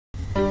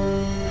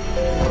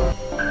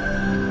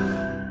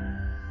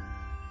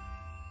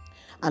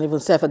And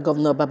even Self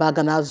Governor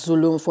Babagana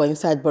Zulum for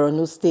inside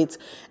Borno State,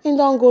 he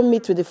don't go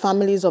meet with the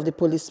families of the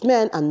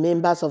policemen and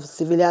members of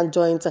civilian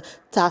joint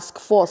task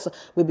force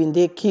we been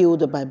they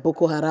killed by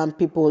Boko Haram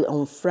people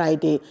on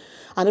Friday.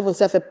 And even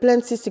Self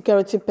plenty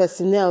security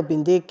personnel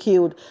been they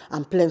killed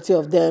and plenty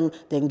of them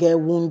then get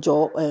wounded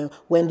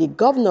when the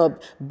governor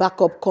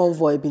backup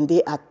convoy been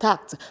they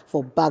attacked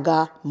for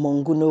Baga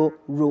Monguno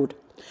Road.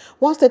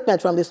 One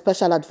statement from the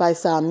Special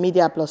Advisor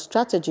Media Plus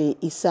Strategy,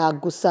 Issa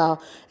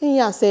Gusau,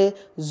 he say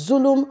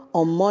Zulum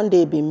on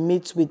Monday been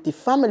meet with the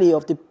family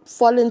of the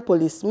fallen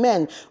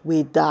policemen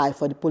we die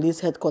for the police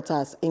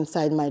headquarters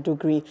inside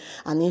Maiduguri,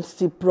 and he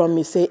still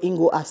promise say he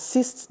go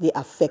assist the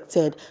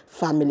affected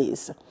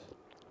families.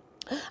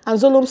 And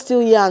Zulum still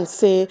here and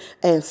say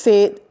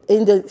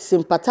in the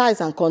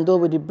sympathize and condole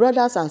with the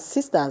brothers and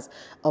sisters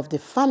of the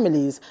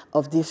families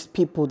of these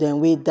people then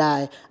we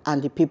die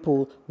and the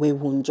people we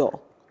wunjo.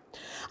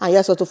 And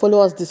yes, so to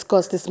follow us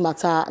discuss this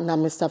matter, now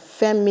Mr.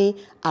 Femi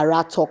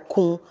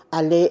Aratokun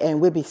Ale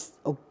and we be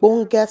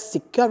Ogbonge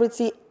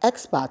security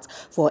expert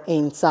for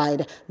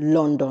inside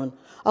London.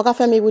 Okay,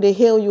 Femi, would they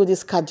hail you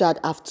this Kajad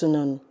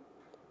afternoon?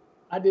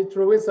 I did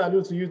throw a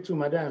salute to you too,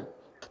 madam.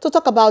 To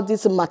talk about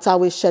this matter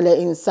with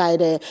Shelley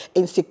inside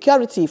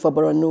insecurity for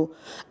Borno.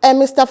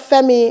 And Mr.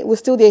 Femi, we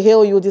still they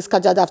hail you this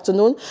Kajad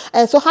afternoon.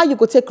 And so how you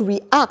could take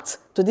react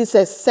to this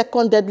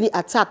second deadly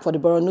attack for the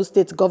Borno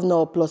State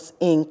Governor plus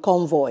in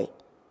convoy?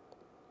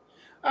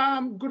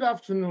 Good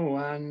afternoon,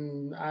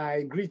 and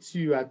I greet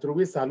you. I throw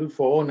a salute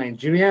for all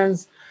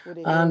Nigerians,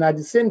 and at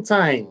the same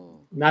time,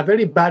 in a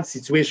very bad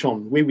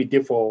situation where we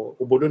did for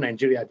Obodo,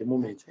 Nigeria at the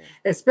moment,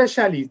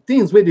 especially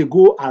things where they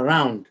go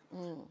around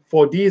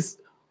for this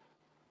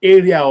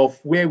area of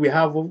where we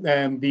have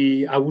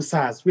the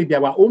Awusas, where they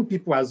are our own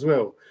people as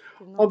well.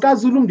 Oga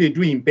Zulum, they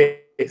do in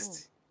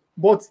best,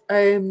 but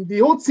the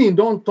whole thing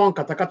don't turn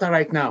katakata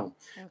right now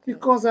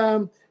because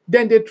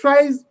then they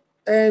try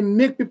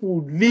make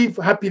people live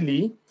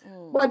happily,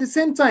 but at the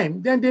same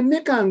time, then they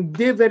make them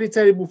day very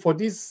terrible for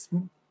this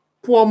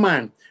poor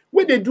man.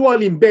 Where they do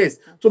all in best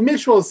to make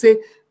sure, say,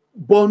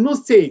 Borno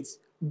State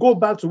go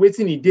back to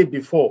waiting he did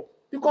before.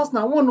 Because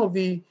now one of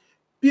the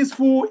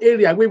peaceful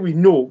area where we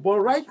know, but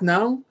right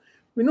now,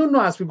 we don't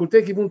know as we go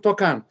take even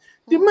talk on.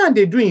 The man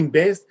they doing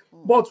best,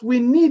 but we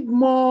need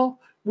more.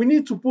 We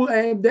need to put,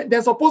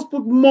 they're supposed to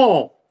put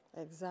more.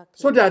 Exactly.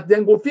 So that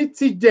then go fit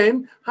teach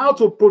them how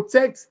to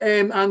protect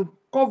and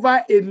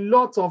cover a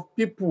lot of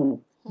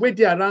people where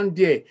they around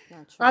there.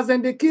 As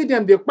then they kill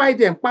them, they fight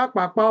them, pack,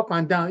 up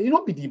and down. You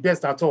know, be the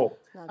best at all.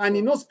 And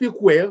you know, speak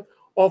well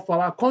of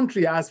our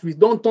country as we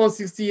don't turn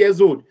 60 years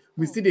old.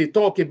 We still they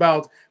talk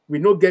about we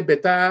don't get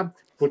better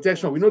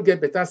protection, we don't get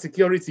better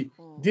security.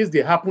 This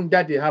they happen,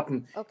 that they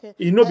happen. Okay.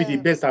 It not be the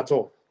best at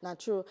all. Not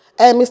true.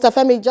 Mr.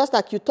 Femi, just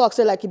like you talk,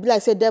 say like it be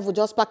like say devil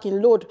just pack in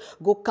load,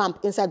 go camp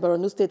inside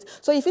Borno State.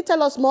 So if you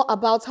tell us more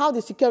about how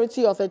the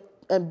security of a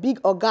big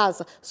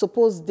organs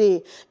suppose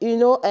they, you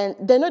know, and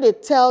they know they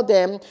tell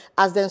them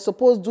as they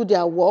suppose do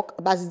their work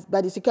by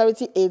the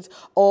security aides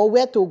or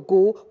where to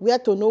go, where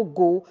to no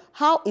go,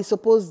 how is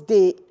supposed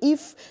they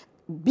if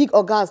big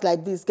organs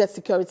like this get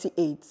security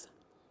aides?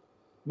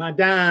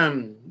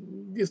 Madam,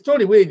 the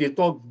story where they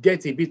talk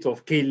get a bit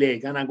of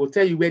K-leg, and I go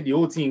tell you where the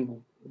whole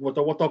thing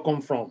water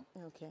come from.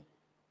 Okay.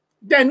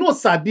 They no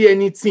sabi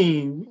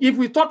anything. If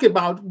we talk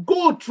about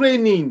go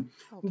training,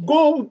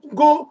 go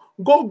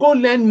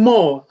learn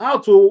more how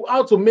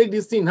to make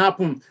this thing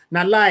happen.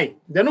 Now lie,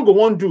 they no go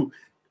want do.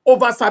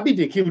 Over sabi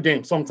they kill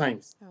them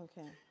sometimes.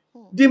 Okay.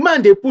 The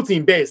man they put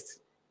in best.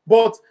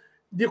 But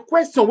the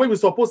question where we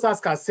supposed to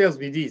ask ourselves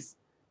with this,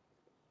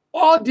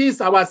 all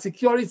these our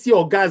security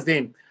or guys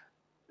then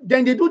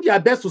they do their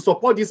best to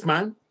support this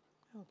man.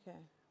 Okay.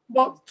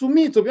 But to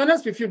me, to be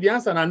honest with you, the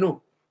answer is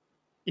no.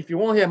 If you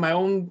want to hear my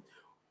own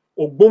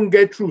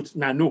Ogbonge truth,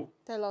 no.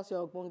 Tell us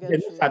your Ogbonge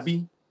Then truth.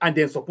 sabi and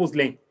then suppose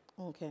learn.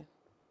 Okay.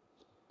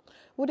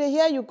 Would they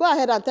hear you? Go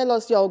ahead and tell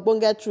us your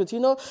Ogbonge truth.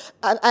 You know,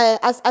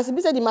 as it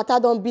be said, the matter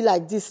don't be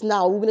like this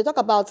now. We're going to talk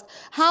about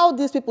how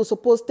these people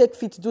suppose take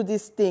fit to do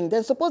this thing.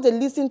 Then suppose they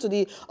listen to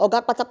the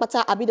Oga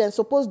Pata Abi, then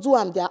suppose do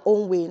them their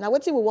own way. Now,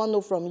 what do we want to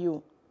know from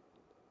you?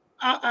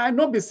 I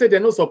not be said they're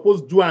not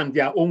supposed to do them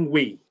their own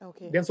way.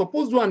 Okay. They're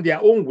supposed to do them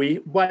their own way,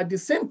 but at the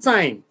same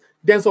time,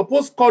 they're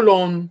supposed to call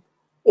on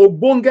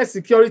Ogbonge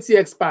security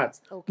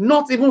experts,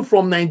 not even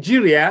from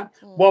Nigeria,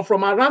 but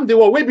from around the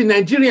world. We be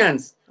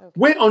Nigerians.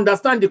 We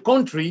understand the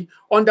country,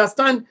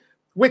 understand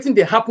waiting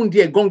they happen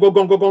there,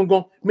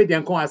 go, make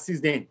them come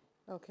assist them.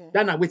 Okay.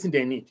 That's not waiting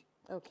they need.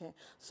 Okay.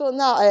 So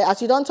now,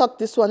 as you don't talk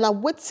this one, now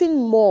waiting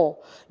more,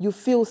 you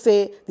feel,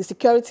 say, the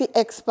security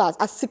experts,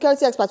 as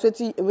security experts,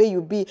 waiting where you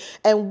be,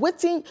 and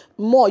waiting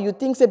more, you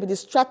think, say, be the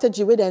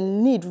strategy where they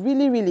need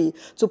really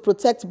to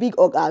protect big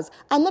organs,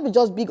 and not be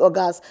just big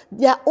organs,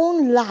 their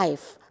own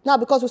life. Now,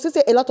 because we see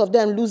say a lot of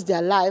them lose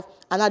their life,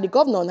 and now the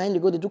governor, now they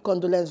go, they do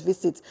condolence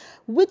visits.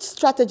 Which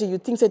strategy you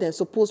think say they're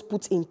supposed to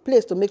put in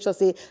place to make sure,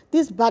 say,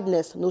 this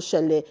badness no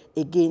shall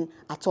again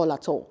at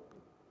all?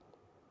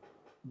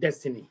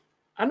 Destiny.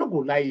 I not go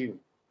lie you.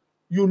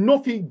 You know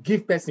if you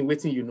give person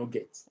waiting you no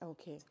get.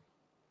 Okay.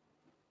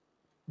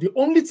 the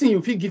only thing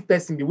you feel give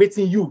person the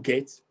waiting you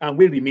get and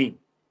will remain.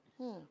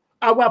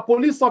 Our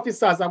police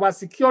officers, our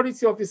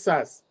security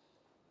officers,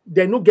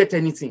 they don't get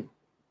anything.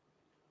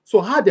 So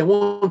how they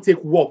want to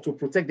take work to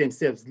protect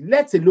themselves,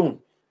 let alone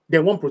they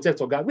won't protect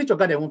Oga. Which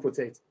Oga they won't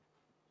protect?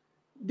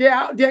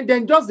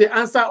 Then just the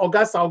answer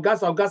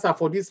Ogasa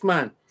for this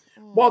man.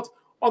 But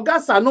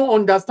Ogasa no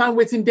understand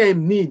waiting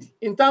them need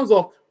in terms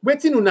of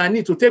waiting una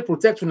need to take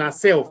protect una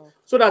self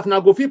so that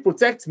una go feel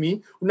protect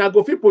me, una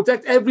go feel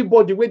protect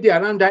everybody where they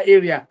around that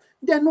area.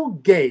 They no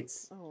get.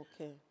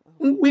 Okay.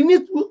 We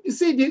need you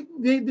see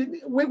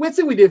the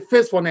waiting with the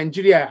face for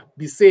Nigeria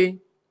be say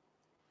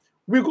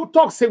we go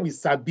talk say we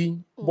sabi,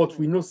 but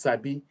we no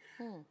sabi.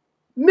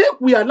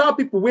 Make we allow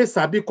people where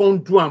sabi come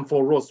do am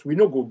for us, we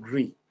no go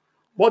agree.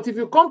 But if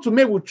you come to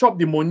make we chop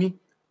the money,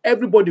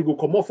 everybody go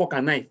come off fork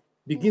and knife,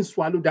 begin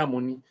swallow that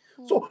money.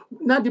 So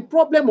now the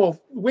problem of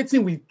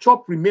waiting we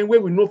chop remain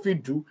where we no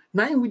fit do.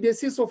 Now we dey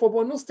see so for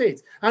Borno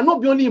State, and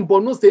not be only in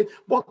Borno State,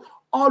 but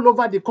all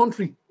over the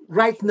country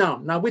right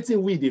now. Now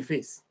waiting we dey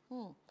face.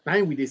 Now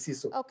we dey see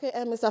so. Okay,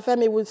 Mr.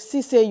 Femi, we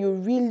see say you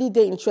really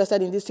dey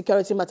interested in this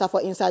security matter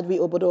for inside we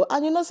Obodo,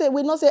 and you know say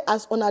we know say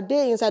as on a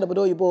day inside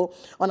Obodo Yibo,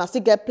 on a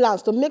still get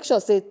plans to make sure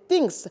say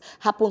things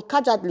happen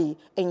casually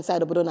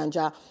inside Obodo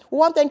Naija. We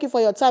want to thank you for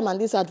your time and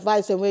this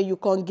advice and where you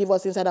can give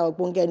us inside our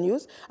Bonge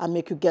news and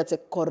make you get a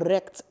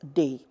correct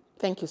day.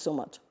 Thank you so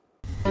much.